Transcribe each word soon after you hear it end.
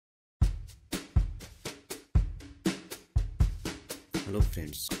Hello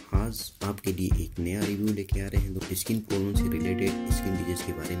friends, आज आपके लिए एक नया रिव्यू लेके आ रहे हैं। तो स्किन प्रॉब्लम से रिलेटेड स्किन डिजीज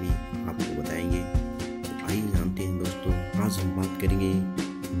के बारे में आपको बताएंगे। तो आइए जानते हैं दोस्तों, आज हम बात करेंगे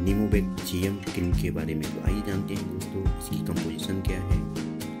निमोबैक्ट GM क्रीम के बारे में। तो आइए जानते हैं दोस्तों, इसकी कंपोजिशन क्या है,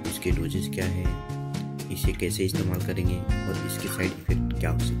 इसके डोजेस क्या है, इसे कैसे इस्तेमाल करेंगे और इसके साइड इफेक्ट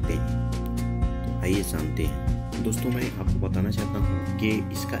क्या हो सकते हैं। तो आइए जानते हैं दोस्तों। मैं आपको बताना चाहता हूँ कि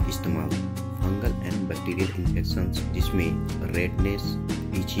इसका इस्तेमाल फंगल एंड बैक्टीरियल इन्फेक्शंस जिसमें redness,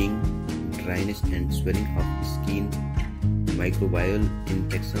 etching, dryness and swelling of skin, microbial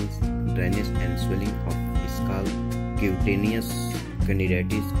infections, dryness and swelling of scalp, cutaneous,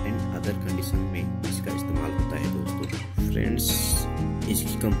 candidiasis and other condition में इसका इस्तेमाल होता है दोस्तों। फ्रेंड्स,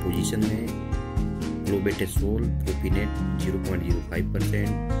 इसकी कंपोजिशन है क्लोबेटासोल प्रोपिनेट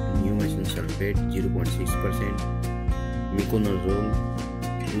 0.05%, न्यूमेसन सल्फेट 0.6%, मिकोनाजोल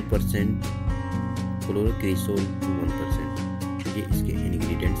 2%, क्लोरोक्रिसोल 1%। ये इसके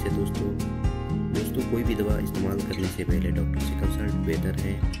इंग्रेडिएंट्स है दोस्तों। कोई भी दवा इस्तेमाल करने से पहले डॉक्टर से कंसल्ट बेहतर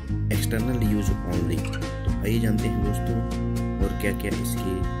है, एक्सटर्नल यूज ओनली। तो आइए जानते हैं दोस्तों और क्या क्या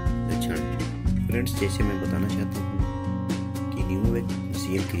इसके लक्षण हैं। फ्रेंड्स, जैसे मैं बताना चाहता हूँ कि निमोबैक्ट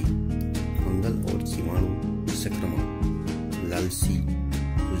GM क्रीम फंगल और जीवाणु संक्रमण, लालसी,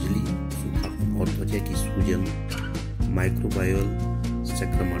 खुजली, सूखापन और त्वचा की सूजन, माइक्रोबायल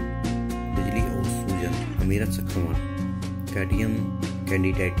संक्रमण, खुजली और सूजन, अमेरक संक्रमण,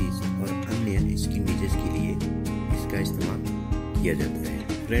 कैंडिडियासिस और अन्य स्किन डिजीज के लिए इसका इस्तेमाल किया जाता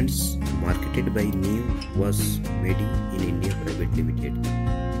है। Friends, marketed bye new was made in India private limited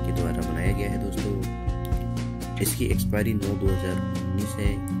के द्वारा बनाया गया है दोस्तों। इसकी एक्सपायरी 9/2019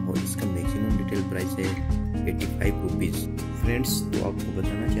 है और इसका मैक्सिमम रिटेल प्राइस है 85 रुपीज। फ्रेंड्स, तो आपको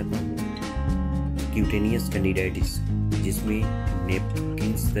बताना चाहता हूँ क्यूटेनियस कैंडिडियासिस जिसमें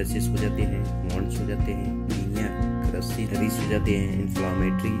नेपकिन्स रैशेस हो जाते हैं, मॉन्ड्स हो जाते हैं, टीनिया क्रस्टिस हो जाते हैं,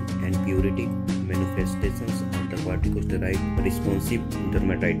 inflammatory and प्यूरिटिक manifestations of the corticosteroid responsive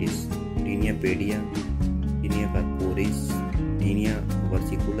dermatitis, taenia pedia, taenia कार्पोरिस, taenia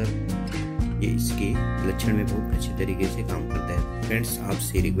versicolor. ये इसके लक्षण में बहुत अच्छे तरीके से काम करता है। फ्रेंड्स,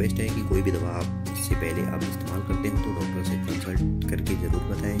 आपसे रिक्वेस्ट है कि कोई भी दवा आप इससे पहले आप इस्तेमाल करते हैं तो डॉक्टर से कंसल्ट करके जरूर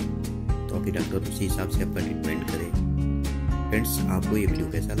बताएं, तो कि डॉक्टर उसी हिसाब से आपका ट्रीटमेंट करें। फ्रेंड्स, आपको ये वीडियो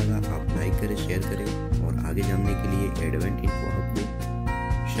कैसा लगा, आप लाइक करें, शेयर करें और आगे जानने के लिए एडवेंट इन्फो हब को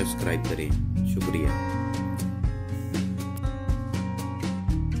सब्सक्राइब करें। शुक्रिया।